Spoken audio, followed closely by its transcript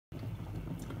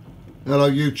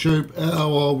Hello YouTube,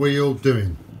 how are we all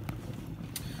doing?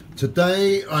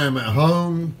 Today I am at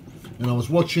home and I was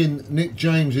watching Nick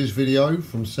James's video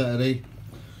from Saturday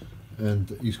and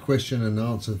his question and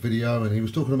answer video, and he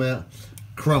was talking about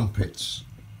crumpets,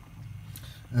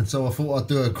 and so I thought I'd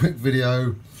do a quick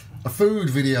video, a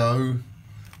food video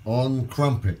on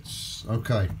crumpets.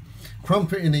 Okay,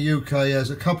 crumpet in the UK has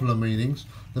a couple of meanings.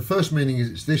 The first meaning is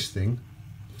it's this thing,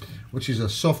 which is a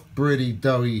soft, bready,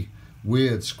 doughy,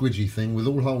 weird, squidgy thing with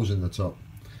all holes in the top,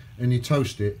 and you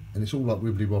toast it, and it's all like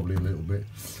wibbly wobbly a little bit.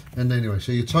 And anyway,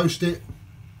 so you toast it,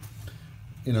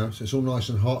 you know, so it's all nice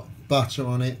and hot, butter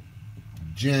on it,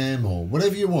 jam, or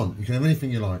whatever you want. You can have anything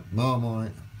you like,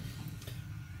 marmite,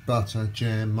 butter,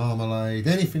 jam, marmalade,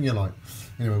 anything you like.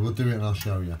 Anyway, we'll do it and I'll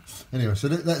show you. Anyway, so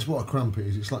that's what a crumpet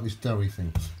is. It's like this doughy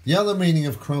thing. The other meaning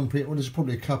of crumpet, well, there's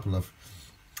probably a couple of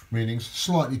meanings,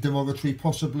 slightly derogatory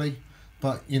possibly,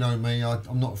 but you know me,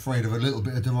 I'm not afraid of a little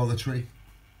bit of derogatory.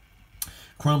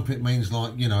 Crumpet means,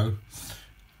 like, you know,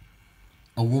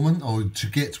 a woman, or to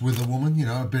get with a woman, you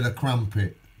know, a bit of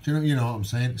crumpet. Do you know what I'm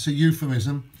saying? It's a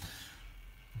euphemism.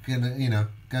 Gonna, you know,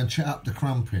 go and chat up the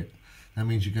crumpet. That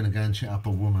means you're going to go and chat up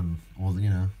a woman, or, you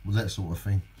know, that sort of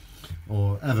thing.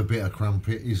 Or have a bit of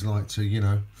crumpet is like to, you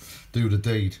know, do the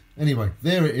deed. Anyway,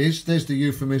 there it is. There's the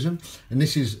euphemism. And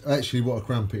this is actually what a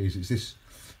crumpet is. It's this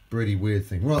pretty weird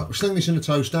thing. Right, we'll sling this in the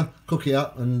toaster, cook it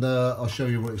up, and I'll show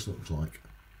you what it looks like.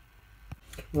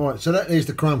 Right, so that is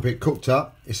the crumpet cooked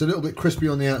up. It's a little bit crispy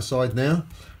on the outside now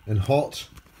and hot.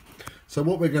 So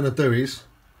what we're going to do is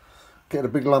get a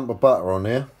big lump of butter on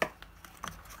there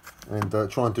and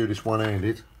try and do this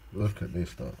one-handed. Look at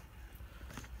this though.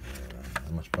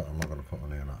 How much butter am I going to put on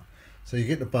there now? So you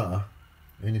get the butter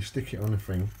and you stick it on the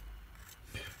thing,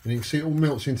 and you can see it all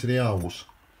melts into the holes.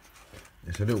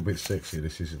 It's a little bit sexy.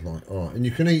 This is like, oh, and you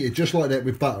can eat it just like that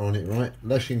with butter on it, right?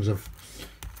 Lashings of,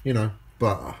 you know,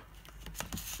 butter.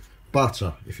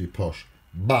 Butter if you're posh.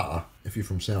 Butter if you're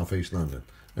from South East London.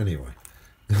 Anyway,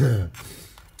 there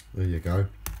you go.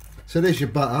 So there's your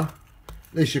butter,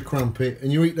 there's your crumpet,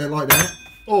 and you eat that like that.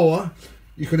 Or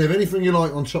you can have anything you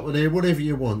like on top of there, whatever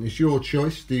you want. It's your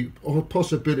choice. The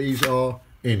possibilities are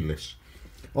endless.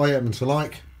 I happen to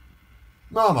like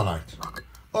marmalade.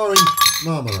 Orange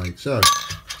marmalade. So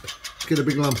let's get a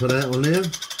big lump of that on there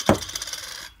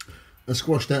and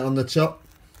squash that on the top.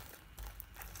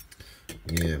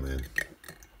 Yeah, man.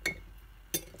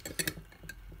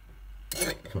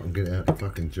 If I can get it out of the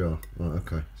fucking jar. Right,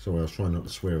 okay. Sorry, I was trying not to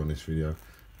swear on this video.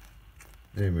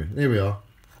 Anyway, here we are.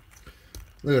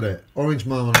 Look at that. Orange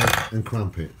marmalade and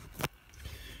crumpet.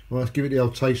 Right, let's give it the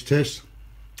old taste test.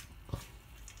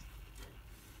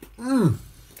 Mmm.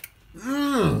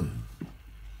 Mmm.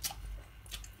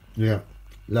 Yeah,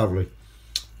 lovely.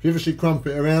 If you ever see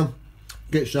crumpet around,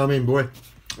 get some in, boy.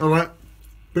 Alright,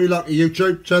 be lucky,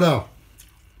 YouTube. Ta-da.